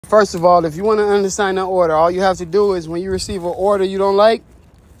First of all, if you want to unassign an order, all you have to do is when you receive an order you don't like,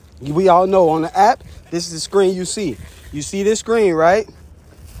 we all know on the app, this is the screen you see. You see this screen, right?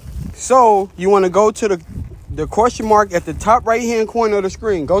 So you want to go to the question mark at the top right-hand corner of the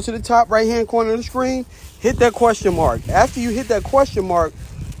screen. Go to the top right-hand corner of the screen, hit that question mark. After you hit that question mark,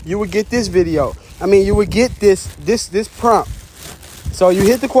 you would get this video. You would get this prompt. So you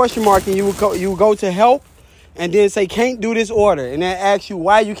hit the question mark and you would go to help and then say can't do this order. And then ask you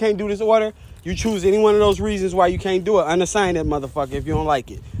why you can't do this order. You choose any one of those reasons why you can't do it. Unassign that motherfucker if you don't like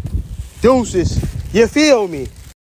it. Deuces. You feel me?